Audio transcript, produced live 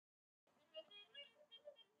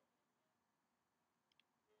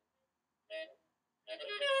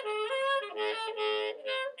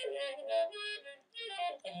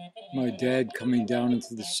My dad coming down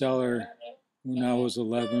into the cellar when I was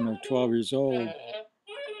 11 or 12 years old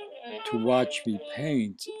to watch me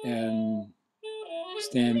paint and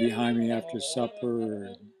stand behind me after supper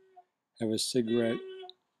and have a cigarette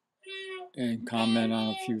and comment on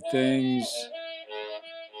a few things.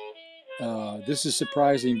 This is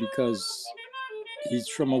surprising because he's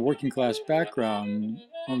from a working class background,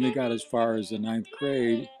 only got as far as the ninth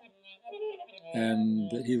grade, and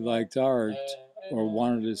that he liked art or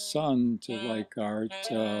wanted his son to like art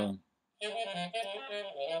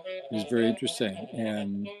is very interesting.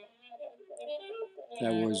 And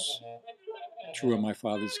that was true in my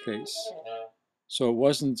father's case. So it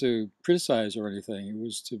wasn't to criticize or anything, it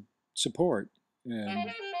was to support.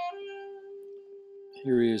 And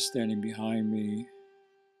here he is standing behind me.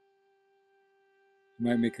 He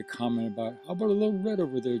might make a comment about, how about a little red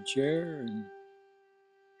over there, Jer? And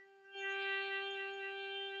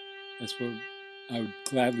that's what I would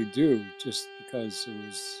gladly do, just because it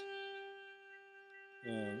was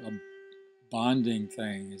a bonding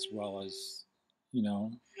thing as well as, you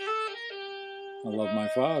know, I love my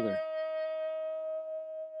father.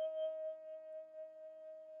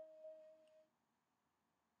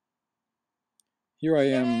 Here I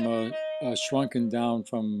am, shrunken down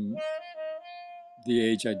from the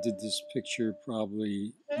age I did this picture,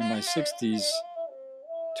 probably in my 60s,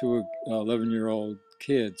 to an 11-year-old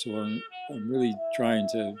kid. So I'm really trying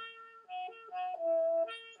to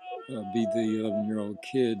be the 11-year-old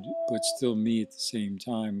kid, but still me at the same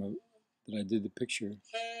time that I did the picture.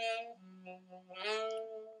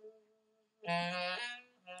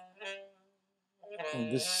 And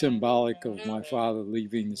this is symbolic of my father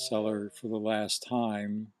leaving the cellar for the last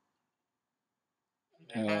time.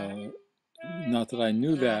 Not that I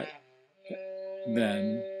knew that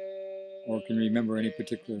then, or can remember any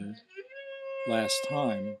particular last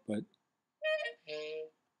time, but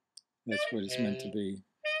that's what it's meant to be.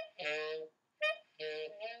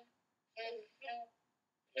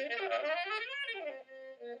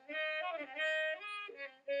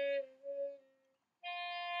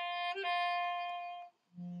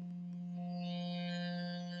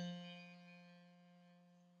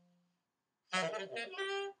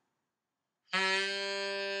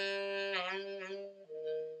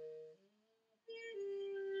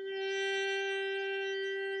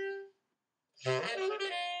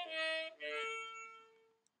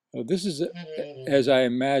 This is as I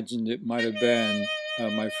imagined it might have been.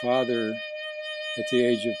 My father, at the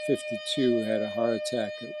age of 52, had a heart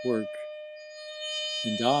attack at work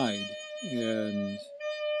and died. And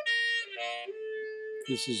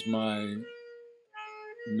this is my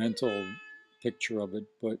mental picture of it,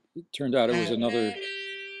 but it turned out it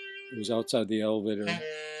was outside the elevator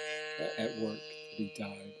at work that he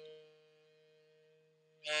died.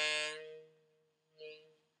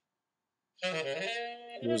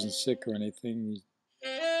 He wasn't sick or anything, he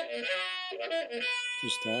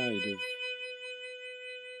just died of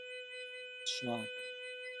shock,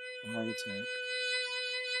 a heart attack.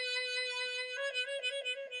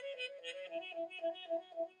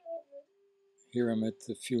 Here I'm at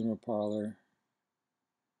the funeral parlor.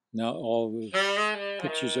 Now all the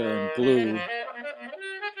pictures are in blue.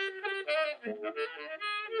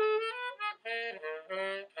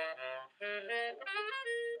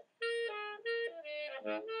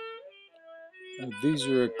 These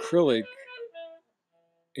are acrylic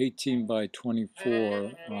 18 by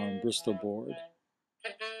 24 on Bristol board.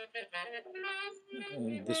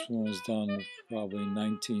 This one was done probably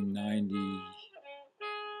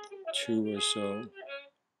 1992 or so.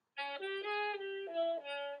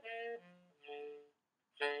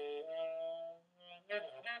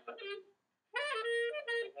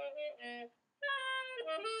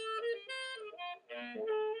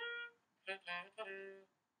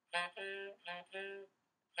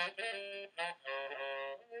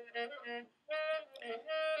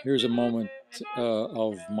 Here's a moment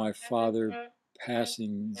of my father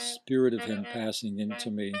passing, the spirit of him passing into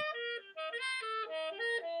me.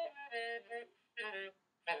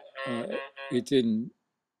 It didn't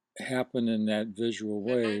happen in that visual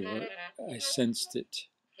way, but I sensed it.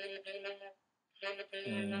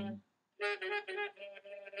 And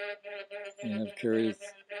I've carried it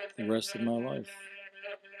the rest of my life.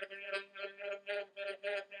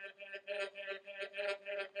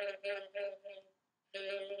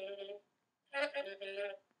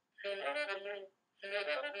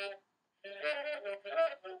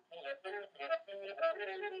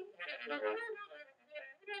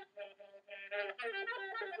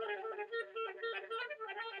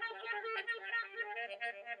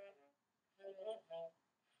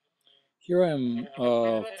 Here I am,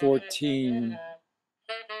 14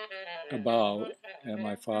 about, and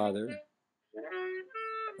my father.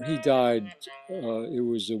 When he died, it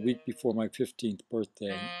was a week before my 15th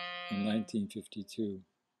birthday in 1952.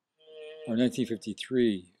 Or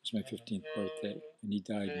 1953 was my 15th birthday, and he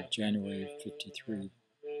died in January of 53.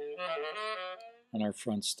 On our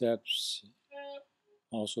front steps,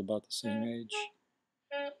 also about the same age.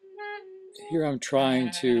 Here I'm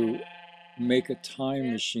trying to make a time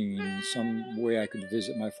machine, some way I could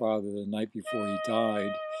visit my father the night before he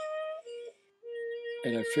died.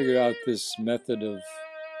 And I figured out this method of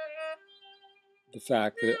the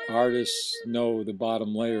fact that artists know the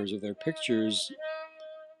bottom layers of their pictures,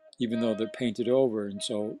 even though they're painted over. And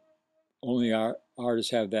so only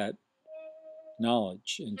artists have that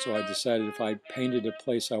knowledge. And so I decided if I painted a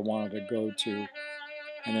place I wanted to go to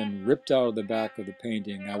and then ripped out of the back of the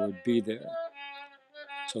painting, I would be there.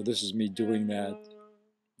 So this is me doing that.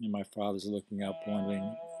 And my father's looking up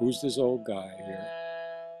wondering, who's this old guy here?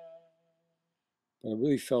 But I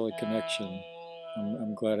really felt a connection.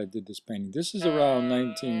 I'm glad I did this painting. This is around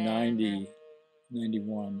 1990,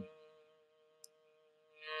 91.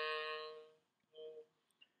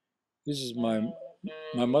 This is my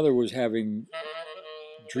mother was having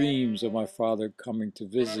dreams of my father coming to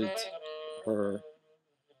visit her.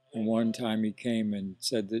 And one time he came and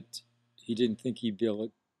said that he didn't think he'd be able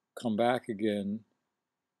to come back again.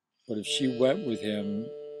 But if she went with him,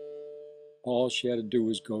 all she had to do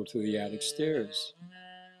was go to the attic stairs.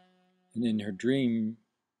 And in her dream,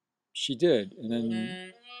 she did. And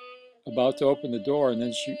then about to open the door and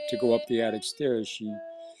then to go up the attic stairs, she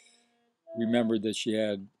remembered that she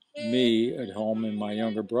had me at home and my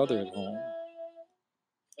younger brother at home.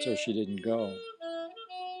 So she didn't go.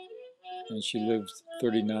 And she lived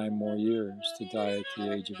 39 more years to die at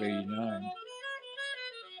the age of 89.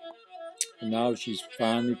 And now she's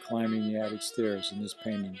finally climbing the attic stairs in this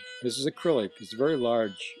painting. This is acrylic. It's very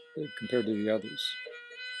large compared to the others.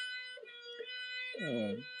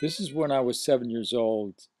 This is when I was 7 years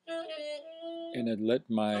old and had let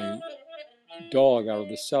my dog out of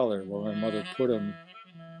the cellar where my mother put him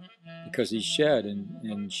because he shed,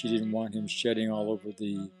 and she didn't want him shedding all over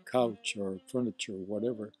the couch or furniture or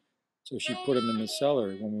whatever. So she put him in the cellar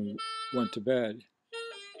when we went to bed.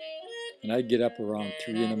 And I'd get up around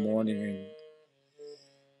 3 in the morning and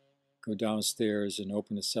go downstairs and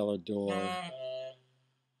open the cellar door,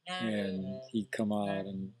 and he'd come out,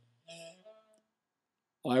 and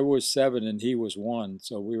I was 7 and he was 1,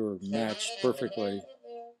 so we were matched perfectly.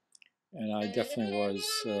 And I definitely was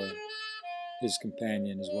his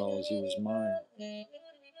companion as well as he was mine.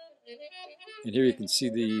 And here you can see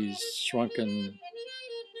these shrunken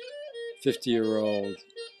 50-year-old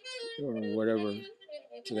or whatever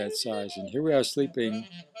to that size. And here we are sleeping,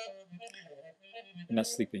 not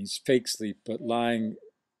sleeping, it's fake sleep, but lying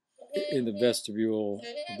in the vestibule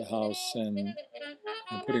of the house, and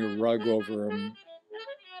I'm putting a rug over him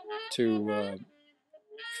to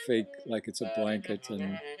fake like it's a blanket,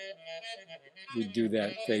 and we do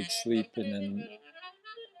that fake sleep, and then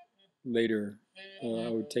later I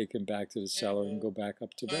would take him back to the cellar and go back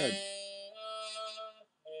up to bed.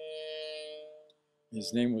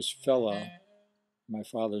 His name was Fella. My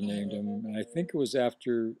father named him, and I think it was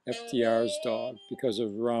after FDR's dog, because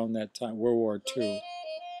of around that time, World War II.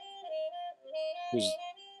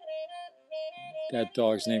 That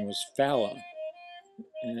dog's name was Falla,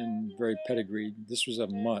 and very pedigreed. This was a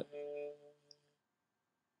mutt.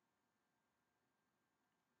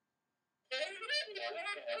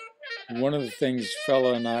 One of the things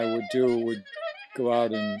Fella and I would do would go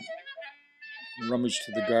out and rummage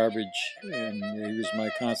through the garbage, and he was my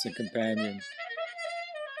constant companion.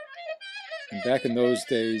 And back in those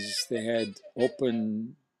days, they had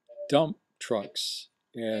open dump trucks,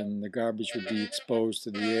 and the garbage would be exposed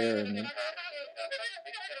to the air, and the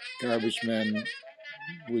garbage men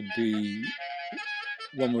would be,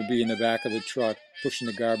 one would be in the back of the truck pushing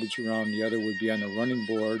the garbage around, the other would be on the running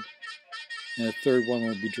board, and the third one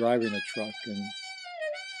would be driving the truck. And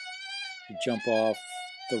he'd jump off,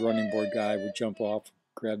 the running board guy would jump off,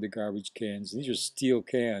 grab the garbage cans. These are steel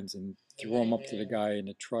cans, and throw them up to the guy in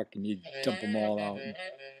the truck, and he'd dump them all out. And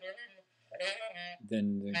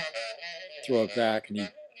then throw it back, and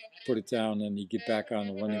he'd put it down, and he'd get back on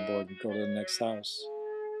the running board and go to the next house.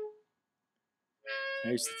 I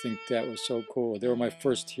used to think that was so cool. They were my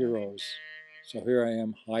first heroes. So here I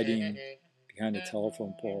am hiding behind a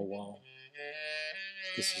telephone pole while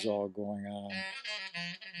this is all going on.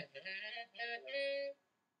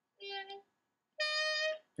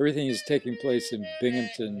 Everything is taking place in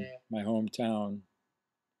Binghamton, my hometown.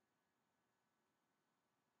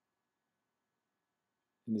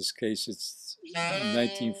 In this case, it's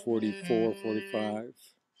 1944, 45.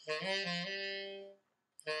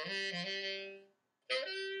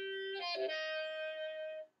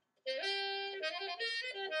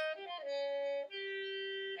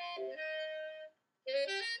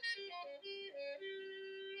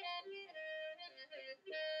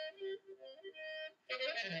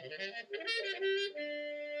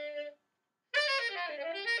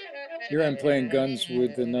 Here I'm playing guns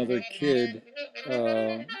with another kid.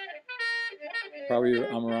 Probably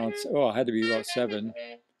I'm around, oh, I had to be about 7.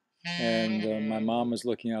 And my mom was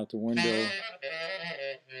looking out the window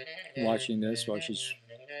watching this while she's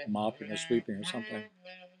mopping or sweeping or something.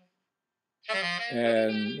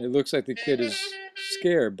 And it looks like the kid is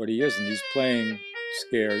scared, but he isn't. He's playing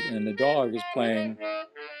scared, and the dog is playing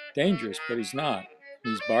dangerous, but he's not.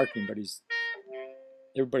 He's barking, but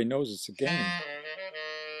everybody knows it's a game.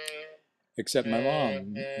 Except my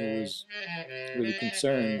mom, who was really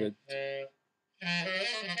concerned that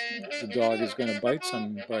the dog is going to bite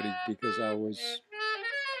somebody because I was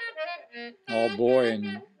all boy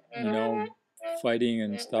and, fighting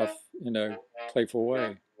and stuff in a playful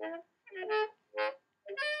way.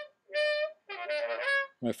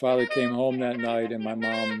 My father came home that night and my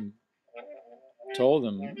mom told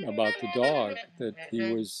him about the dog, that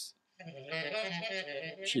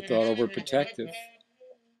she thought, overprotective.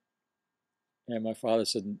 And my father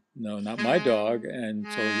said, no, not my dog. And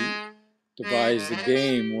so he devised a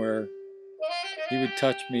game where he would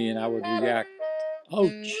touch me and I would react,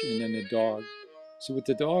 ouch, and then the dog. See what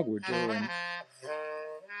the dog would do.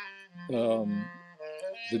 And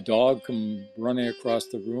the dog come running across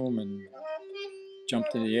the room and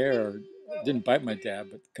jumped in the air. Didn't bite my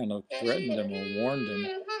dad, but kind of threatened him or warned him.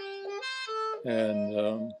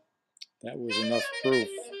 And that was enough proof.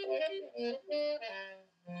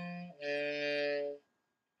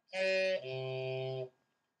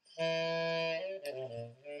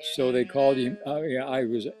 So they called him. I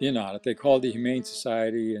was in on it. They called the Humane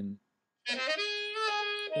Society, and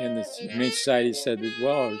the Humane Society said that,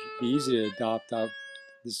 well, it'd be easy to adopt out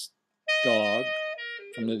this dog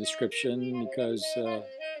from the description because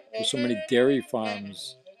there's so many dairy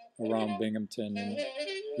farms around Binghamton, and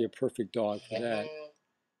be a perfect dog for that.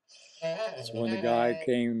 So when the guy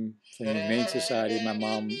came from the Humane Society, my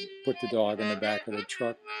mom put the dog in the back of the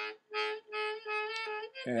truck,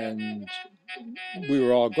 and we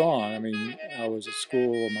were all gone. I mean, I was at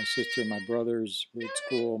school, my sister and my brothers were at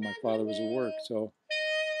school, my father was at work. So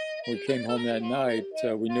when we came home that night,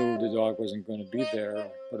 we knew the dog wasn't going to be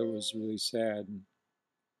there, but it was really sad, and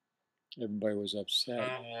everybody was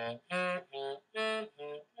upset,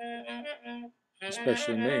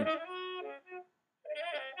 especially me.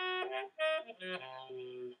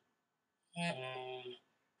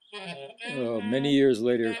 Many years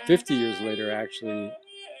later, 50 years later actually,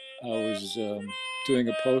 I was doing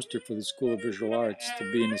a poster for the School of Visual Arts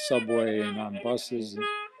to be in the subway and on buses and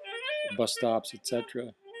bus stops,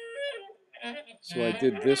 etc. So I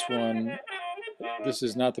did this one. This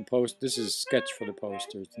is not the post. This is a sketch for the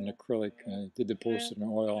poster. It's an acrylic. I did the poster in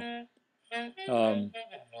oil.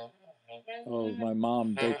 Of my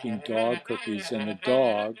mom baking dog cookies, and the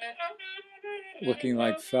dog, looking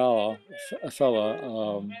like a fella,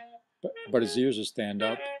 but his ears are stand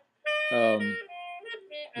up.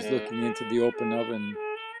 Is looking into the open oven,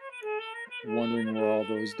 wondering where all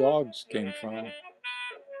those dogs came from.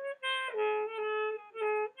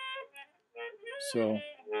 So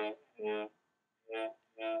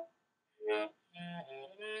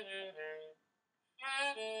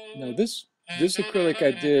now this acrylic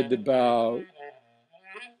I did about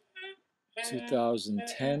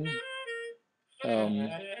 2010, of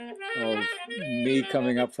me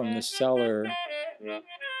coming up from the cellar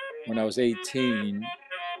when I was 18,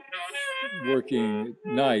 working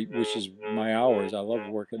at night, which is my hours. I love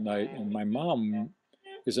work at night, and my mom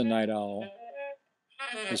is a night owl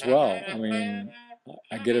as well. I mean,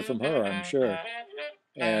 I get it from her, I'm sure.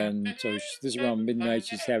 And so this is around midnight.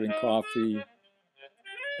 She's having coffee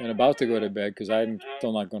and about to go to bed because I'm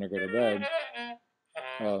still not going to go to bed.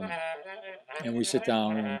 And we sit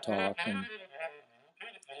down and talk, and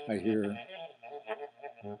I hear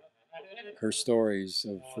her stories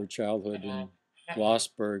of her childhood in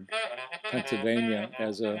Blossburg, Pennsylvania,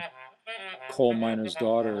 as a coal miner's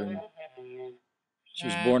daughter. And she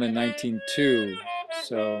was born in 1902,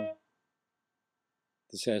 so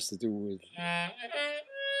this has to do with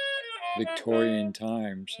Victorian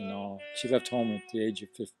times and all. She left home at the age of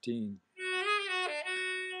 15.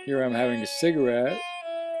 Here I'm having a cigarette.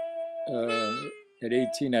 At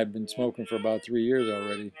 18, I'd been smoking for about 3 years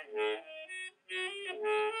already.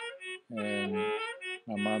 And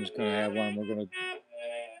my mom's going to have one. We're going to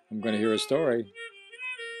I'm going to hear a story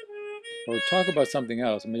or talk about something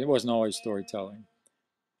else. I mean, it wasn't always storytelling.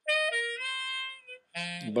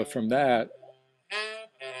 But from that,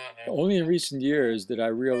 only in recent years did I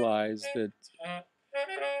realize that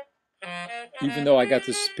even though I got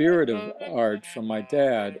the spirit of art from my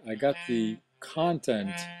dad, I got the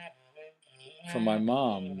content from my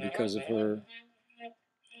mom because of her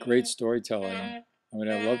great storytelling. I mean,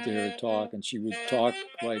 I loved to hear her talk, and she would talk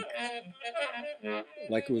like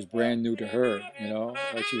it was brand new to her, you know,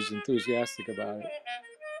 like she was enthusiastic about it.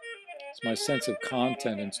 It's my sense of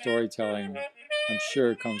content and storytelling, I'm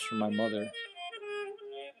sure, comes from my mother.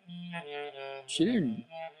 She didn't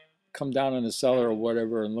come down in the cellar or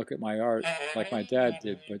whatever and look at my art like my dad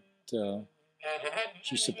did, but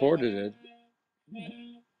she supported it,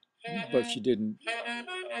 but she didn't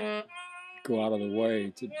go out of the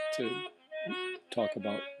way to talk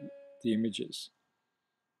about the images.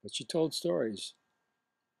 But she told stories,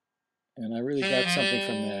 and I really got something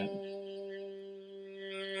from that.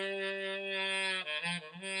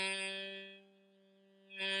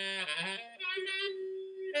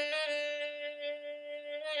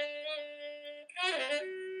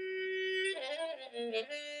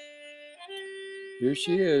 Here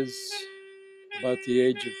she is, about the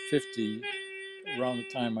age of 50, around the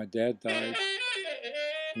time my dad died,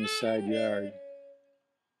 in the side yard.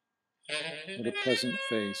 What a pleasant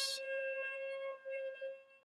face.